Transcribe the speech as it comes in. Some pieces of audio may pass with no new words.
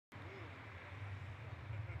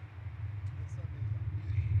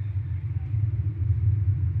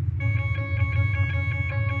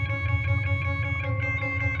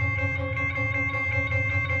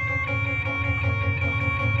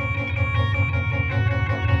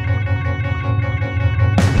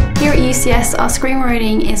UCS, our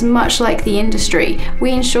screenwriting is much like the industry.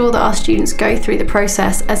 We ensure that our students go through the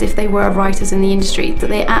process as if they were writers in the industry, that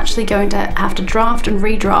they're actually going to have to draft and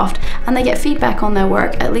redraft, and they get feedback on their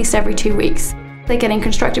work at least every 2 weeks. They're getting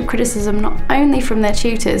constructive criticism not only from their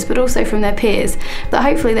tutors but also from their peers, that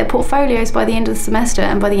hopefully their portfolios by the end of the semester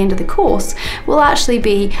and by the end of the course will actually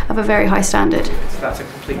be of a very high standard. So that's a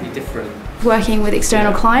completely different... Working with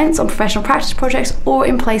external clients on professional practice projects or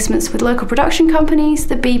in placements with local production companies,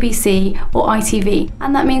 the BBC or ITV.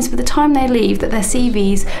 And that means by the time they leave that their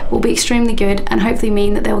CVs will be extremely good and hopefully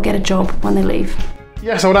mean that they will get a job when they leave.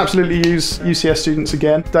 Yes, I would absolutely use UCS students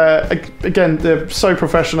again. They're so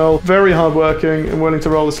professional, very hardworking and willing to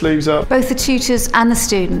roll the sleeves up. Both the tutors and the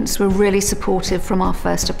students were really supportive from our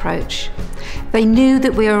first approach. They knew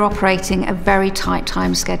that we were operating a very tight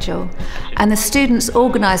time schedule, and the students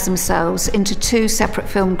organised themselves into 2 separate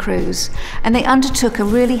film crews, and they undertook a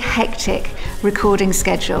really hectic recording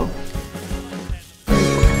schedule.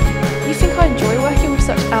 You think I enjoy working with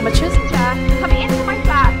such amateurs? Coming into my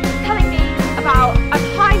flat, telling me about a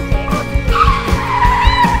hiding.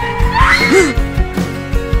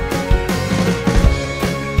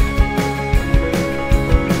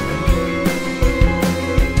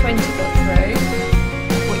 20 got through,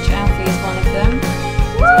 which Alfie is one of them.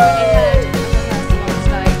 So we only had a rehearsal on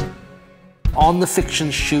stage. On the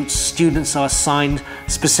fiction shoots, students are assigned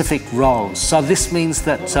specific roles. So this means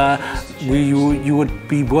that you would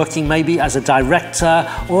be working maybe as a director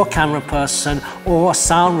or camera person or a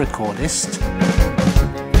sound recordist.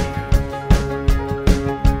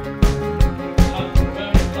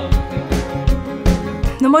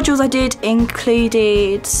 The modules I did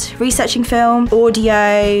included researching film,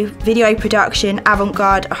 audio, video production,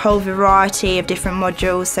 avant-garde, a whole variety of different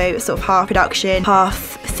modules, so sort of half production,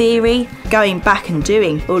 half theory. Going back and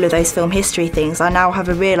doing all of those film history things, I now have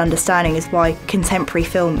a real understanding as why contemporary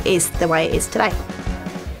film is the way it is today.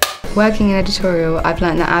 Working in editorial, I've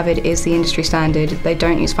learned that Avid is the industry standard. They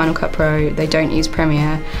don't use Final Cut Pro, they don't use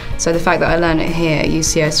Premiere. So the fact that I learned it here at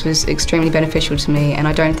UCS was extremely beneficial to me, and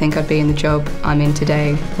I don't think I'd be in the job I'm in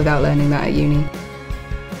today without learning that at uni.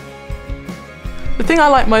 The thing I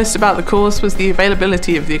liked most about the course was the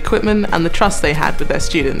availability of the equipment and the trust they had with their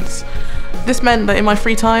students. This meant that in my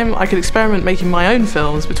free time I could experiment making my own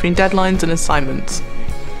films between deadlines and assignments.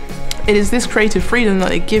 It is this creative freedom that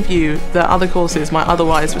they give you that other courses might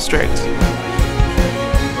otherwise restrict.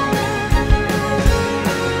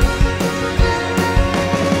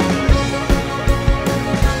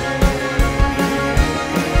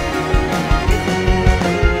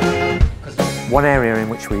 One area in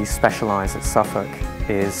which we specialise at Suffolk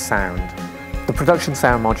is sound. The production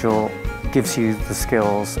sound module gives you the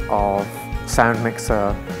skills of sound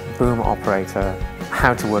mixer, boom operator,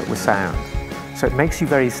 how to work with sound. So it makes you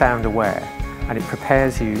very sound aware, and it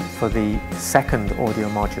prepares you for the second audio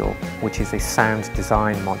module, which is a sound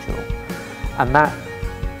design module. And that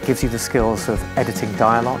gives you the skills of editing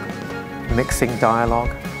dialogue, mixing dialogue,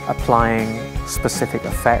 applying specific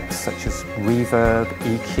effects such as reverb,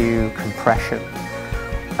 EQ, compression.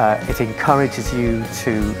 It encourages you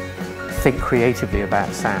to think creatively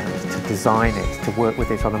about sound, to design it, to work with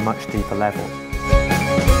it on a much deeper level.